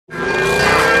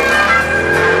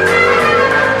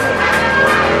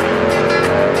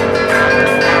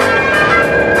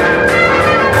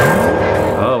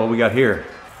got here?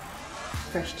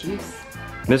 Fresh juice.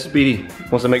 Miss Speedy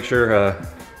wants to make sure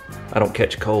I don't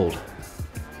catch cold.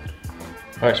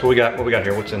 All right, so what we got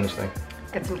here? What's in this thing?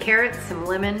 Got some carrots, some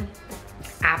lemon,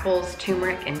 apples,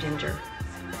 turmeric, and ginger.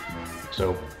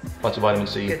 So lots of vitamin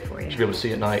C. Good for you. Should be able to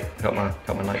see at night. Help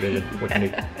my night vision. What you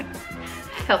need?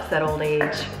 Helps that old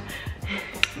age.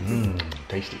 Mmm,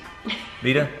 tasty.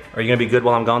 Vita, are you gonna be good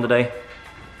while I'm gone today?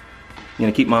 You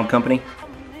gonna keep Mom company?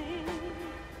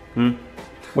 Hmm?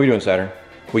 What are you doing, Saturn?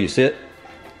 Will you sit?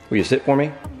 Will you sit for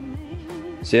me?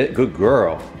 Sit, good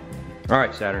girl. All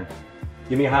right, Saturn.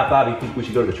 Give me a high five if you think we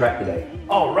should go to the track today.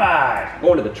 All right,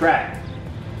 going to the track.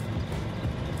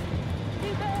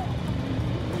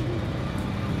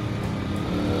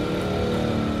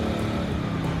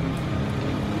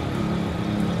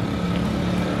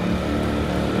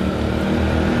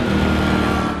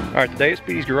 All right, today at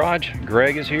Speedy's Garage,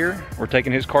 Greg is here. We're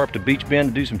taking his car up to Beech Bend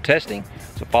to do some testing.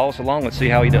 So follow us along, let's see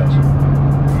how he does.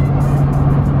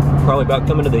 Probably about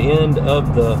coming to the end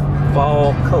of the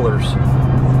fall colors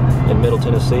in Middle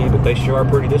Tennessee, but they sure are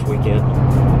pretty this weekend.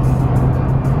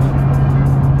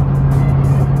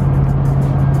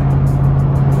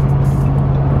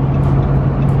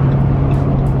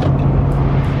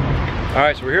 All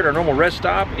right, so we're here at our normal rest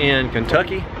stop in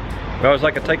Kentucky. We always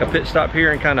like to take a pit stop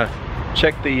here and kind of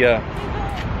check the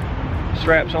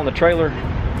straps on the trailer,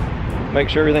 make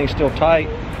sure everything's still tight.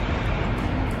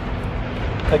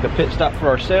 Take a pit stop for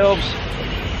ourselves.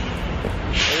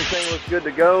 Everything looks good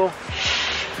to go.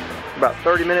 About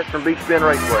 30 minutes from Beech Bend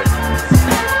Raceway.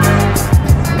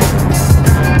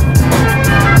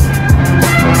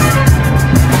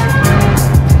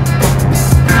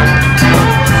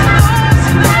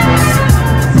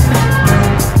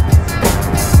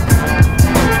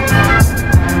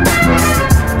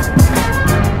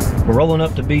 We're rolling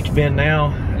up to Beech Bend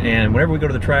now, and whenever we go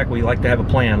to the track, we like to have a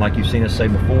plan, like you've seen us say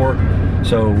before.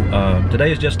 So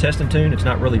today is just test and tune. It's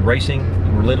not really racing.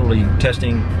 We're literally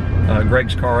testing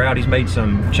Greg's car out. He's made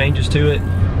some changes to it.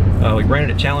 We ran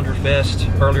it at Challenger Fest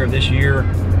earlier this year,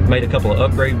 made a couple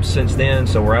of upgrades since then,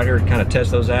 so we're out here to kind of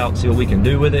test those out and see what we can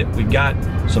do with it. We've got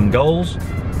some goals.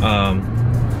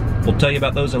 We'll tell you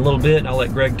about those in a little bit, and I'll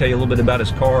let Greg tell you a little bit about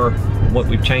his car, what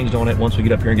we've changed on it once we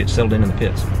get up here and get settled in the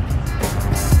pits.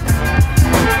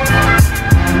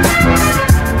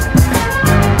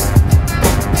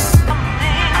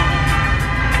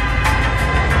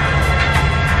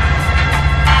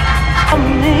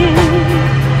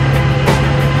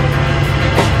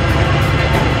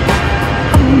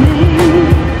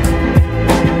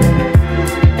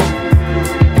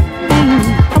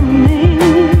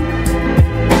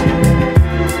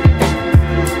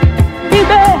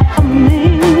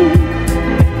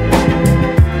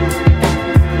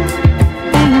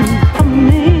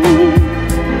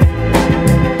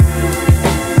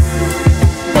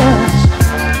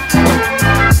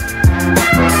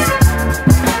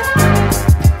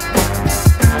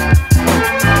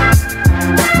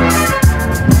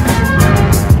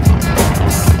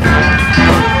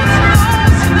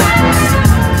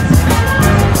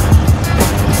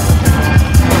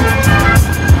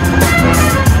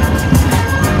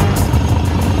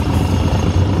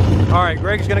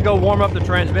 Greg's gonna go warm up the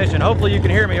transmission. Hopefully you can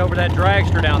hear me over that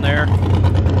dragster down there.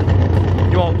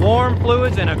 You want warm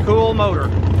fluids and a cool motor.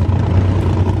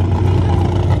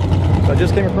 So I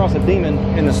just came across a demon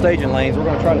in the staging lanes. We're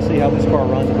gonna try to see how this car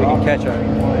runs, if we can catch a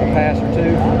pass or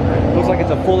two. Looks like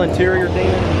it's a full interior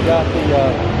demon. We've got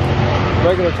the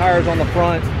regular tires on the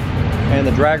front and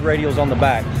the drag radials on the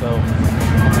back. So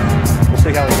we'll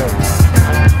see how it goes.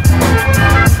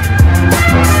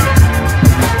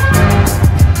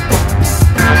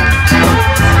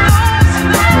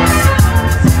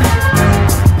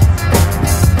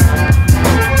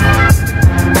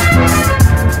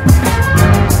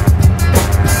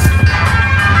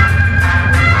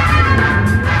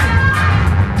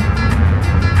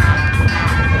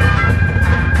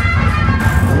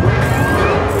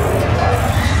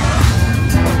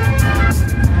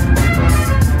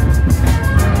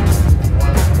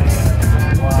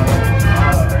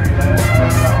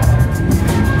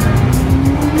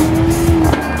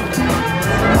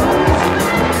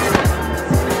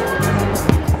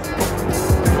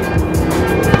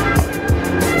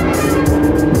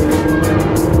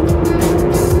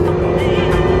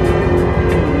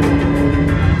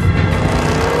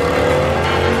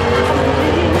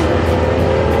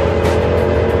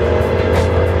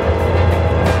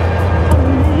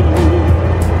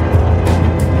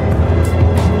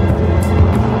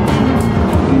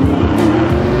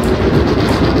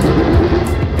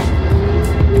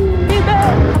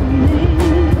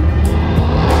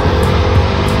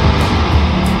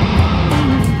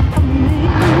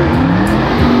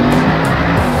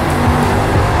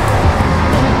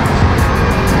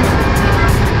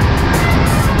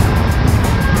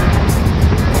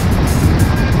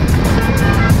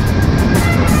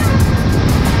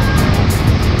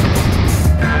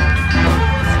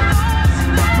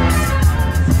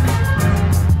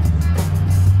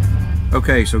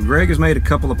 Okay, so Greg has made a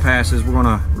couple of passes. We're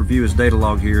gonna review his data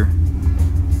log here.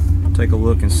 Take a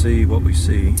look and see what we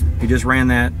see. He just ran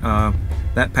that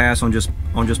that pass on just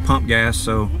pump gas,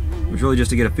 so it was really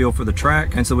just to get a feel for the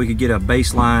track and so we could get a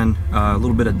baseline, a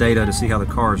little bit of data to see how the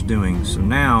car is doing. So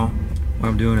now what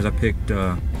I'm doing is I picked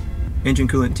engine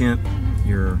coolant temp,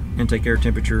 your intake air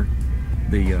temperature,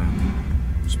 the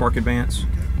spark advance,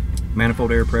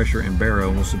 manifold air pressure, and baro.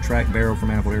 And we'll subtract baro from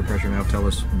manifold air pressure and that'll tell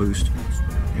us boost.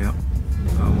 Yep.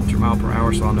 What's your mile per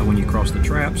hour, so I'll know when you cross the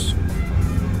traps.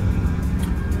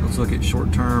 Let's look at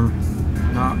short-term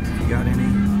knock, if you got any.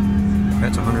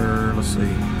 That's 100, let's see.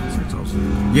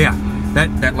 Yeah,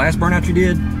 that last burnout you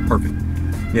did, perfect.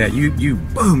 Yeah, you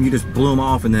boom, you just blew them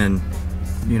off and then,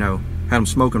 you know, had them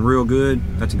smoking real good.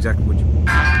 That's exactly what you want.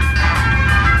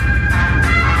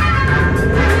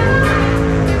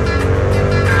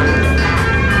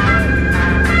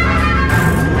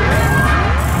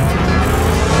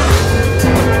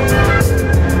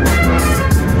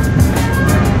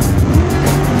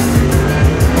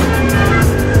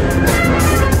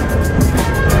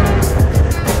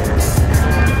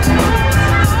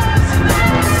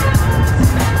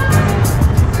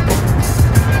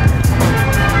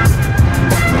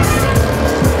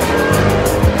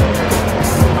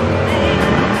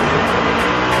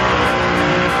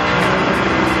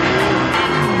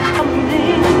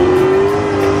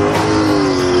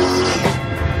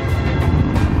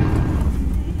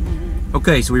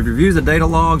 Okay, so we've reviewed the data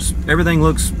logs. Everything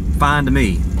looks fine to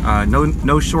me.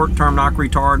 No short-term knock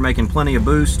retard, making plenty of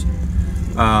boost.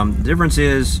 The difference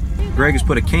is Greg has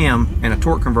put a cam and a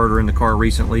torque converter in the car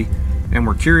recently, and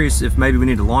we're curious if maybe we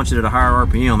need to launch it at a higher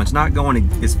RPM. It's not going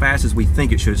as fast as we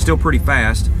think it should. It's still pretty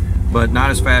fast, but not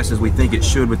as fast as we think it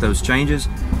should with those changes.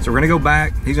 So we're gonna go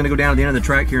back. He's gonna go down to the end of the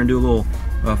track here and do a little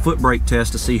foot brake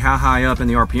test to see how high up in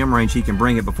the RPM range he can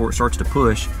bring it before it starts to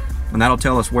push. And that'll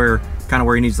tell us kind of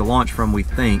where he needs to launch from, we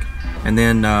think. And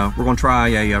then we're gonna try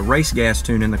a race gas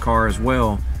tune in the car as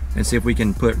well and see if we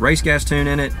can put race gas tune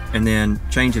in it and then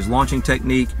change his launching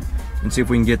technique and see if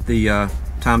we can get the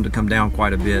time to come down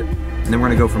quite a bit. And then we're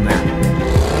gonna go from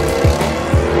there.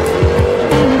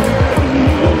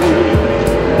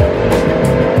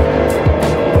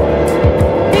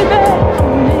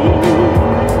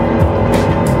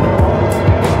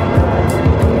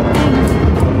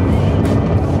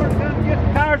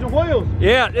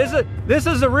 Yeah, this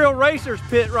is the real racer's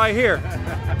pit right here.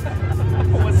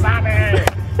 Wasabi!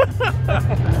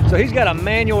 So he's got a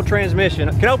manual transmission.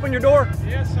 Can I open your door?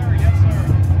 Yes, sir. Yes, sir.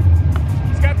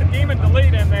 He's got the demon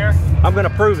delete in there. I'm going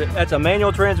to prove it. That's a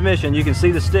manual transmission. You can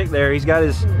see the stick there. He's got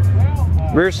his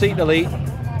rear seat delete.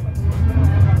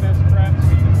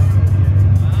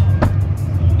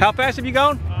 How fast have you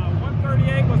gone?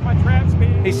 138 was my trap speed.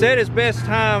 He said his best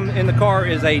time in the car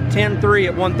is a 10.3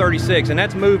 at 136, and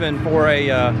that's moving for a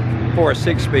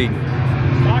 6-speed.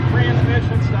 Stock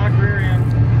transmission, stock rear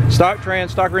end. Stock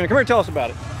trans, stock rear end. Come here, tell us about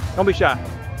it. Don't be shy.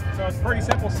 So it's a pretty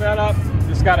simple setup.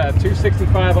 Just got a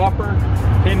 265 upper,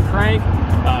 pin crank,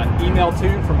 email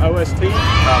tune from OST, race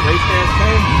gas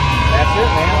tune. That's it,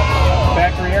 man.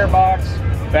 Factory airbox,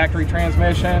 factory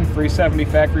transmission, 370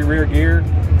 factory rear gear,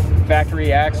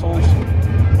 factory axles.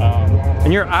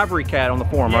 And you're Ivory Cat on the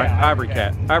forum, yeah, right? Ivory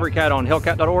Cat. Ivory Cat on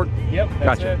hellcat.org? Yep, that's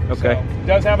gotcha. It. Okay. So, it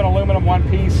does have an aluminum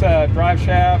one-piece drive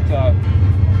shaft,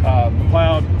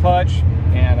 McLeod clutch,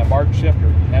 and a Barton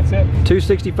shifter. That's it.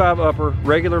 265 upper,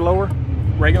 regular lower?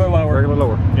 Regular lower. Regular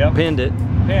lower. Yep. Pinned it.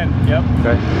 Pinned, yep.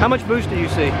 Okay. How much boost do you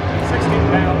see? 16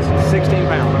 pounds. 16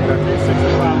 pounds, okay.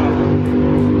 265 upper.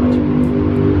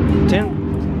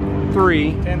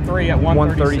 10.3. 10.3 at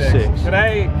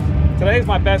 136. Today's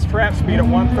my best trap speed at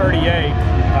 138. Yes,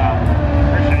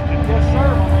 sir,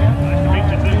 my man. Nice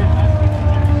to meet you, too.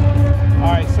 All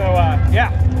right, so,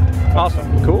 yeah. Awesome.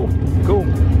 Cool.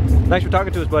 Thanks for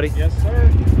talking to us, buddy. Yes,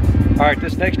 sir. All right,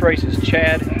 this next race is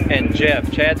Chad and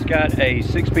Jeff. Chad's got a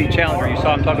 6-speed Challenger. You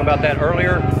saw him talking about that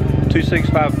earlier.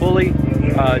 265 pulley.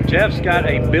 Jeff's got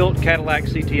a built Cadillac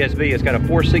CTSV. It's got a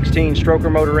 416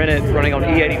 stroker motor in it, running on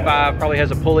E85. Probably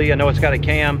has a pulley. I know it's got a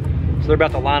cam. So they're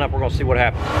about to line up. We're going to see what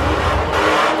happens.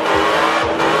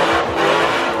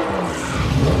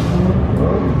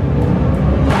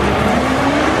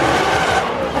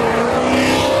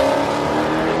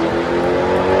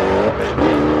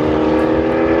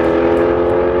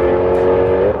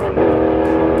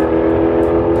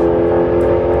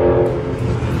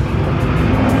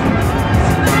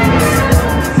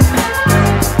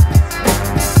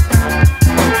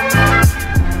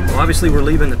 Obviously we're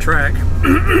leaving the track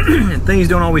and things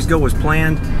don't always go as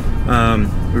planned.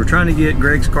 We were trying to get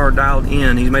Greg's car dialed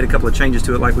in. He's made a couple of changes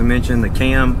to it like we mentioned, the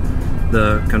cam,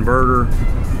 the converter,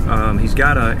 He's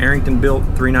got a Arrington built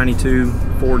 392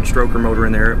 Ford stroker motor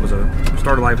in there. It was a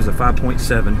starter life as a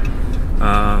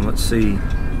 5.7. Let's see,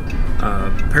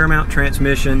 Paramount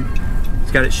transmission.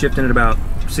 He's got it shifting at about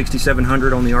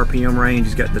 6,700 on the RPM range.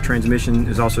 He's got the transmission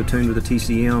is also tuned with a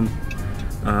TCM.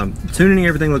 Tuning,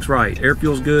 everything looks right. Air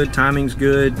fuel's good, timing's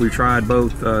good. We tried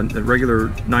both the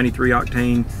regular 93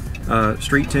 octane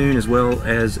street tune as well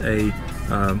as a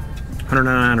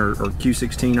 199 or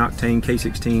Q16 octane,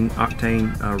 K16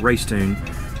 octane race tune.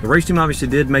 The race tune obviously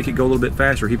did make it go a little bit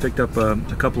faster. He picked up a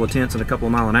couple of tenths and a couple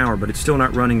of miles an hour, but it's still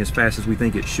not running as fast as we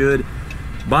think it should.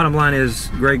 Bottom line is,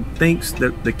 Greg thinks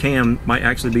that the cam might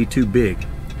actually be too big.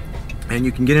 And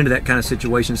you can get into that kind of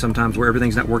situation sometimes where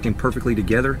everything's not working perfectly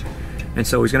together. And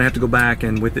so he's going to have to go back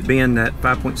and, with it being that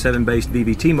 5.7 based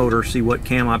VVT motor, see what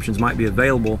cam options might be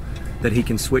available that he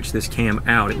can switch this cam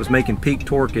out. It was making peak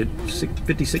torque at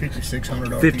 5,600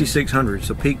 RPM. 5,600.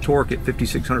 So peak torque at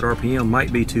 5,600 RPM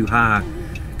might be too high,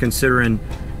 considering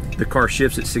the car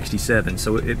shifts at 67.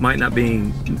 So it might not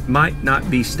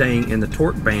be staying in the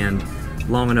torque band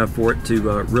long enough for it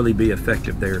to really be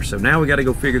effective there. So now we got to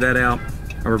go figure that out.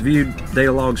 I reviewed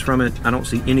data logs from it. I don't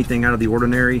see anything out of the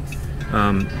ordinary.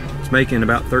 It's making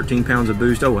about 13 pounds of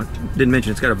boost. Oh, I didn't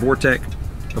mention it's got a Vortech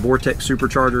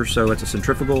supercharger, so it's a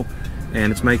centrifugal,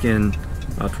 and it's making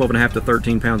 12.5 to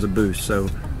 13 pounds of boost. So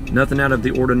nothing out of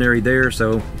the ordinary there.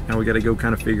 So now we got to go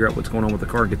kind of figure out what's going on with the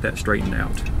car and get that straightened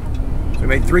out. So we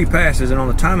made 3 passes, and on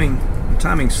the timing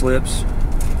slips,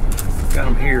 got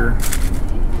them here.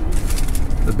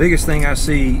 The biggest thing I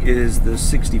see is the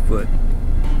 60 foot.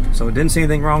 So it didn't see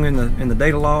anything wrong in the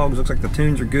data logs. Looks like the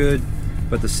tunes are good,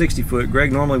 but the 60 foot,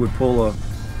 Greg normally would pull a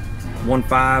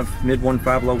 1.5, mid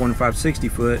 1.5, low 1.5 60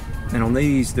 foot, and on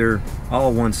these they're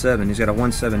all 1.7. He's got a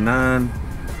 1.79, a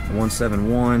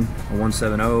 1.71, a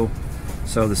 1.70.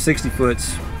 So the 60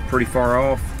 foot's pretty far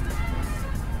off,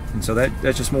 and so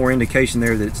that's just more indication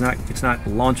there that it's not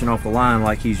launching off the line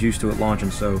like he's used to it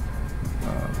launching. So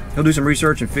he'll do some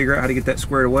research and figure out how to get that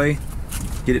squared away,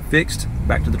 get it fixed,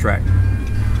 back to the track.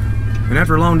 And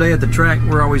after a long day at the track,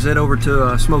 we're always head over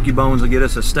to Smoky Bones to get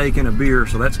us a steak and a beer.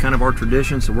 So that's kind of our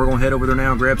tradition. So we're going to head over there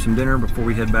now, grab some dinner before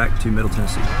we head back to Middle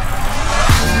Tennessee. All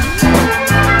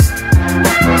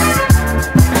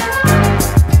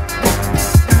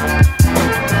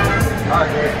right,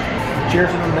 Greg.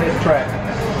 Cheers to the day at the track.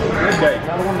 Good day.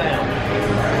 Another one down.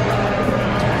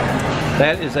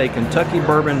 That is a Kentucky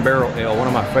Bourbon Barrel Ale, one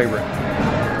of my favorite.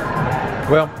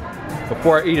 Well,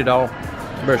 before I eat it all,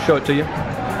 I better show it to you.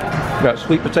 Got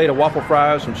sweet potato waffle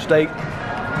fries, some steak.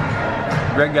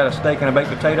 Greg got a steak and a baked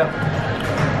potato.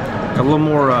 A little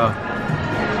more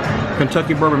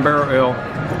Kentucky Bourbon Barrel Ale,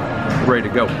 ready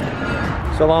to go.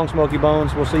 So long, Smoky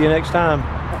Bones. We'll see you next time.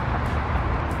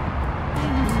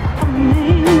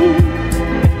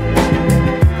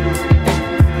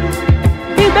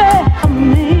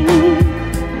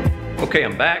 Okay,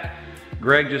 I'm back.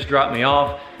 Greg just dropped me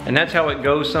off, and that's how it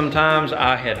goes sometimes.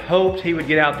 I had hoped he would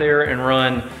get out there and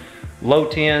run low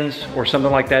 10s or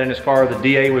something like that in his car. The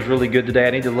DA was really good today. I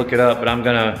need to look it up, but I'm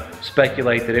gonna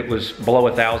speculate that it was below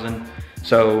 1,000.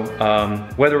 So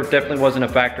weather definitely wasn't a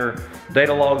factor.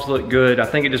 Data logs look good. I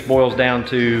think it just boils down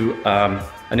to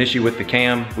an issue with the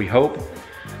cam, we hope.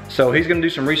 So he's gonna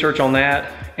do some research on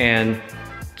that and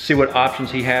see what options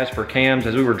he has for cams.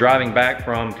 As we were driving back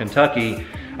from Kentucky,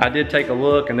 I did take a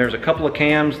look, and there's a couple of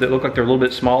cams that look like they're a little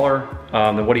bit smaller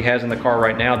than what he has in the car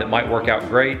right now that might work out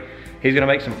great. He's gonna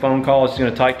make some phone calls. He's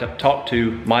gonna talk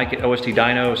to Mike at OST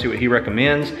Dyno, see what he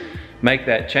recommends, make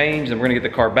that change, and we're gonna get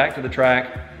the car back to the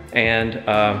track and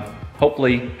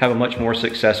hopefully have a much more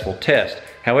successful test.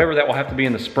 However, that will have to be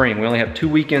in the spring. We only have 2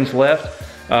 weekends left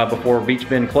before Beech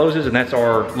Bend closes, and that's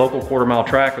our local quarter-mile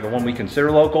track, or the one we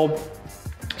consider local.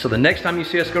 So the next time you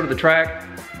see us go to the track,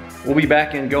 we'll be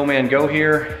back in Go Man Go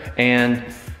here, and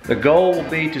the goal will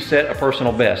be to set a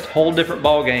personal best. Whole different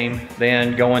ball game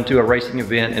than going to a racing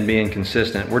event and being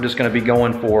consistent. We're just gonna be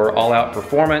going for all-out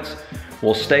performance.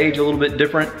 We'll stage a little bit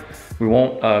different. We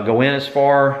won't go in as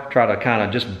far, try to kind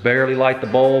of just barely light the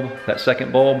bulb, that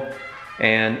second bulb,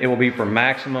 and it will be for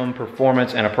maximum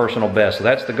performance and a personal best. So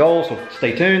that's the goal, so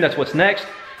stay tuned, that's what's next.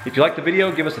 If you like the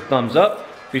video, give us a thumbs up.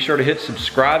 Be sure to hit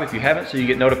subscribe if you haven't so you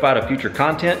get notified of future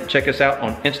content. Check us out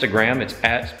on Instagram. It's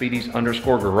at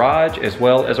Speedys_garage, as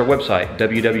well as our website,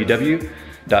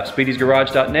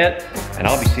 www.speedysgarage.net, and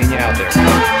I'll be seeing you out there.